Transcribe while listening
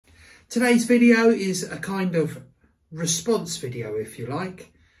Today's video is a kind of response video, if you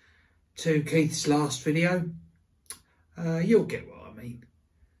like, to Keith's last video. You'll get what I mean.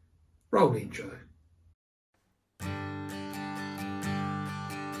 Roll intro.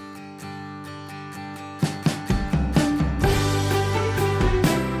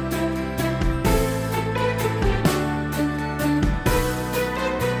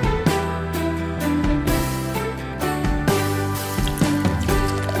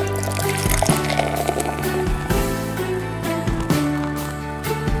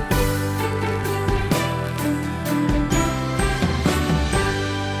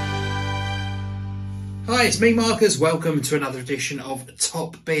 Hi, it's me, Marcus. Welcome to another edition of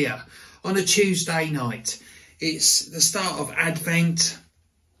Top Beer on a Tuesday night. It's the start of Advent,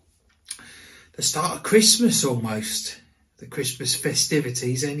 the start of Christmas almost, the Christmas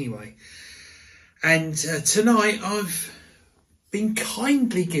festivities anyway. And tonight I've been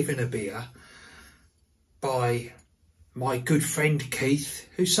kindly given a beer by my good friend Keith,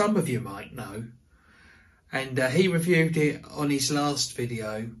 who some of you might know. And he reviewed it on his last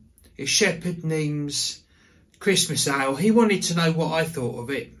video. It's Shepherd Neame's Christmas Ale. He wanted to know what I thought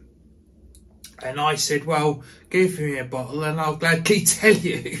of it, and I said, well, give me a bottle and I'll gladly tell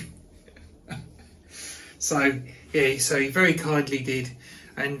you. So yeah, so he very kindly did,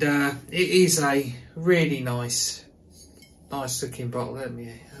 and it is a really nice looking bottle. Let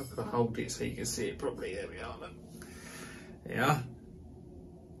me have to hold it so you can see it properly. There we are, look. Yeah.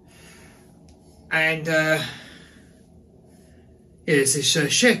 And yes, it's a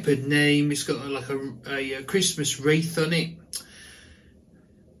Shepherd Neame. It's got like a Christmas wreath on it.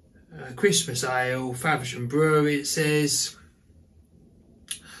 Christmas Ale, Faversham Brewery, it says.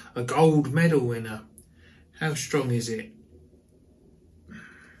 A gold medal winner. How strong is it?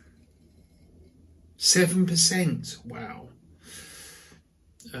 7%. Wow.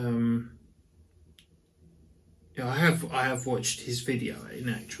 Yeah, I have watched his video in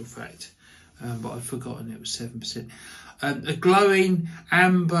actual fact, but I've forgotten it was 7%. A glowing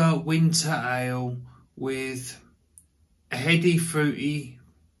amber winter ale with a heady fruity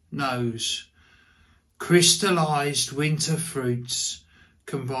nose, crystallised winter fruits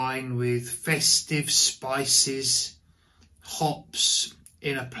combined with festive spices, hops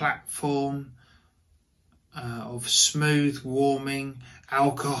in a platform of smooth, warming,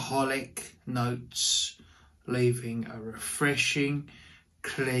 alcoholic notes, leaving a refreshing,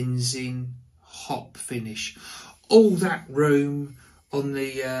 cleansing hop finish. All that room on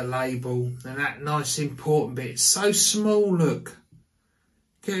the label, and that nice important bit. It's so small, look.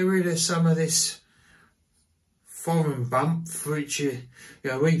 Get rid of some of this foreign bump, which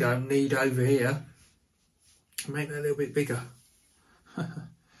we don't need over here. Make that a little bit bigger.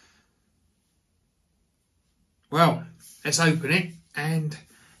 Well, let's open it and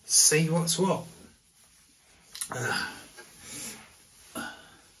see what's what.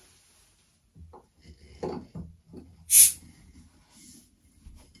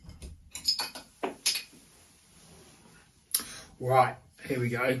 Right, here we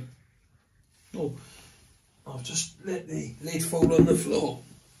go. Oh, I've just let the lid fall on the floor.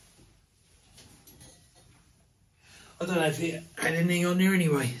 I don't know if it had anything on there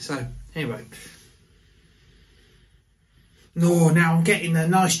anyway, so anyway. No, now I'm getting a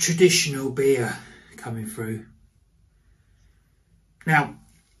nice traditional beer coming through. Now,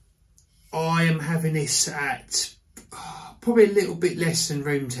 I am having this at probably a little bit less than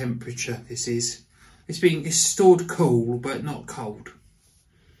room temperature, this is. It's stored cool, but not cold,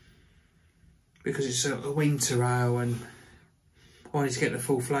 because it's a winter ale and I wanted to get the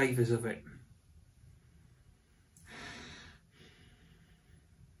full flavours of it.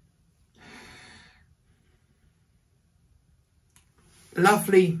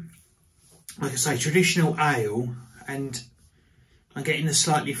 Lovely, like I say, traditional ale, and I'm getting the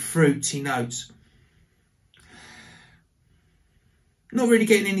slightly fruity notes. Not really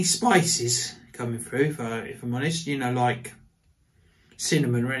getting any spices coming through, if I'm honest, like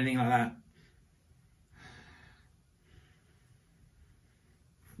cinnamon or anything like that.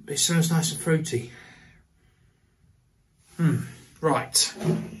 It smells nice and fruity. Right,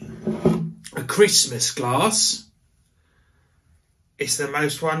 a Christmas glass. It's the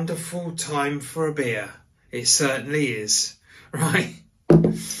most wonderful time for a beer. It certainly is. Right,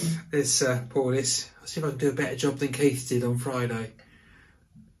 let's pour this. I'll see if I can do a better job than Keith did on Friday.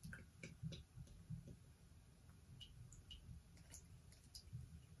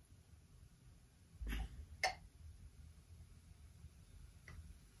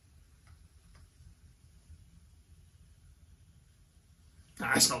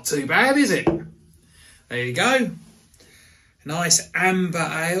 That's not too bad, is it? There you go. Nice amber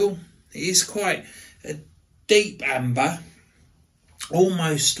ale. It is quite a deep amber,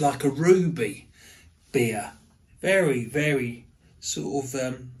 almost like a ruby beer. Very, very sort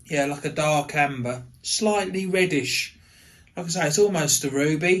of, yeah, like a dark amber, slightly reddish. Like I say, it's almost a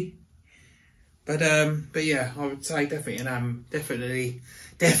ruby. But yeah, I would say definitely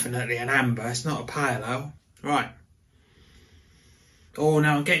definitely an amber. It's not a pale ale. Right. Oh,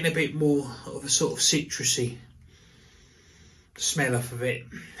 now I'm getting a bit more of a sort of citrusy smell off of it.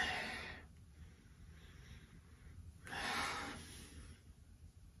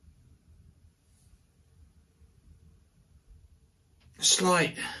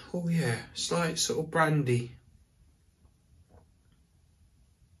 Slight, oh yeah, slight sort of brandy.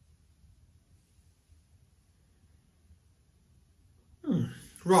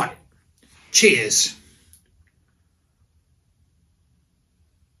 Right, cheers.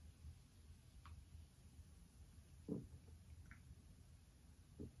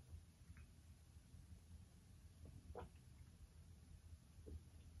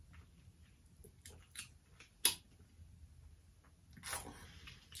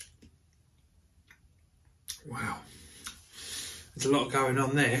 Wow, there's a lot going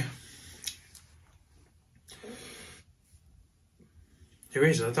on there. There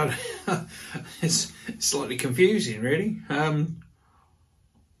is, I don't know. It's slightly confusing, really.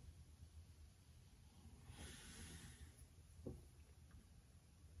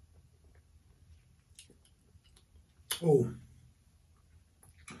 Oh,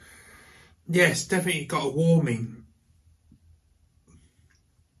 yes, definitely got a warming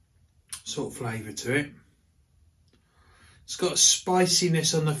sort of flavour to it. It's got a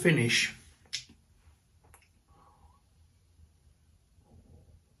spiciness on the finish.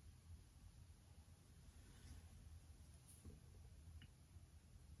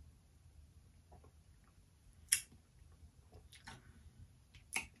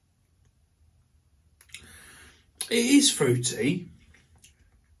 It is fruity.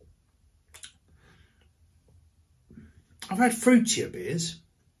 I've had fruitier beers.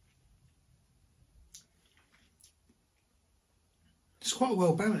 It's quite a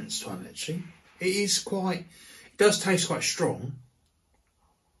well balanced one, actually. It does taste quite strong.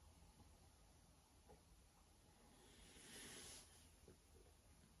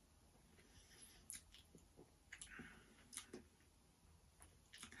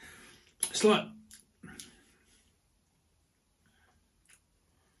 It's like,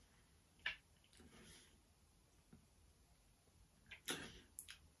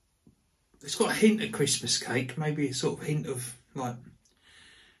 it's got a hint of Christmas cake, maybe a sort of hint of like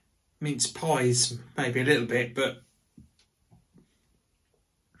mince pies, maybe a little bit, but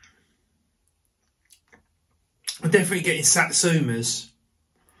I'm definitely getting satsumas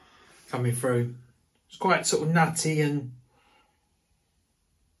coming through. It's quite sort of nutty and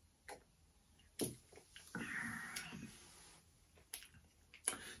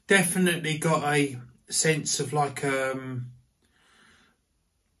definitely got a sense of like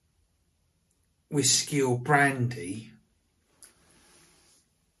whiskey or brandy.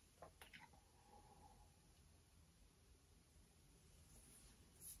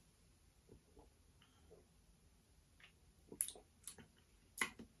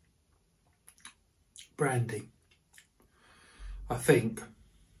 Brandy, I think.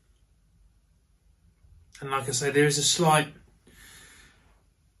 And like I say, there is a slight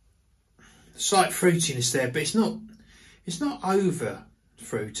fruitiness there, but it's not over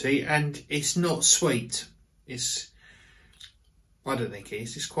fruity and it's not sweet. I don't think it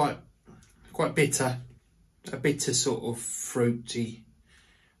is. It's quite bitter, a bitter sort of fruity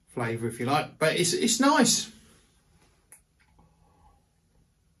flavour, if you like. But it's nice.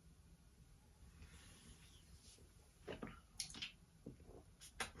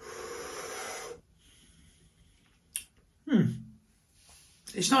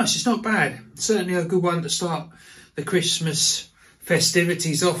 It's nice, it's not bad. Certainly a good one to start the Christmas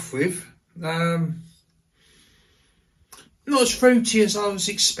festivities off with. Not as fruity as I was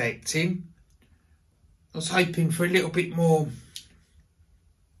expecting. I was hoping for a little bit more.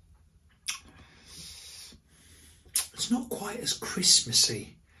 It's not quite as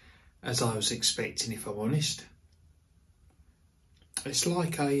Christmassy as I was expecting, if I'm honest. It's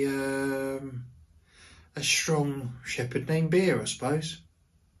like a strong Shepherd Neame beer, I suppose.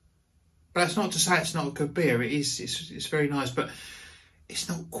 But that's not to say it's not a good beer. It is. It's very nice, but it's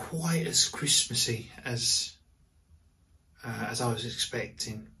not quite as Christmassy as I was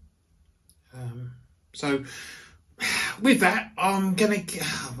expecting. So with that, I'm gonna.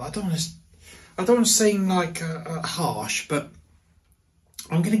 I don't want to seem like harsh, but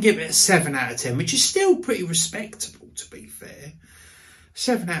I'm gonna give it a 7 out of 10, which is still pretty respectable, to be fair.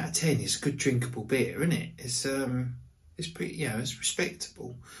 7 out of 10 is a good drinkable beer, isn't it? It's pretty, you know, it's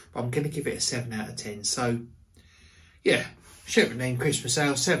respectable. But I'm going to give it a 7 out of 10. So, yeah, Shepherd Neame Christmas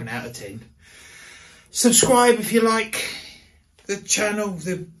Ale, 7 out of 10. Subscribe if you like the channel,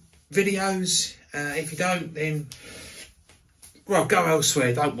 the videos. If you don't, then, well, go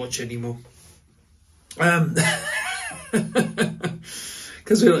elsewhere. Don't watch anymore.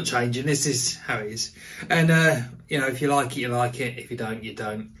 Because we're not changing. This is how it is. And, you know, if you like it, you like it. If you don't, you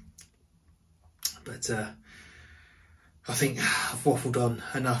don't. But I think I've waffled on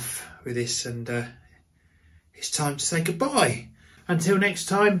enough with this, and it's time to say goodbye. Until next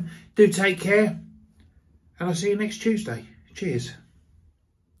time, do take care, and I'll see you next Tuesday. Cheers.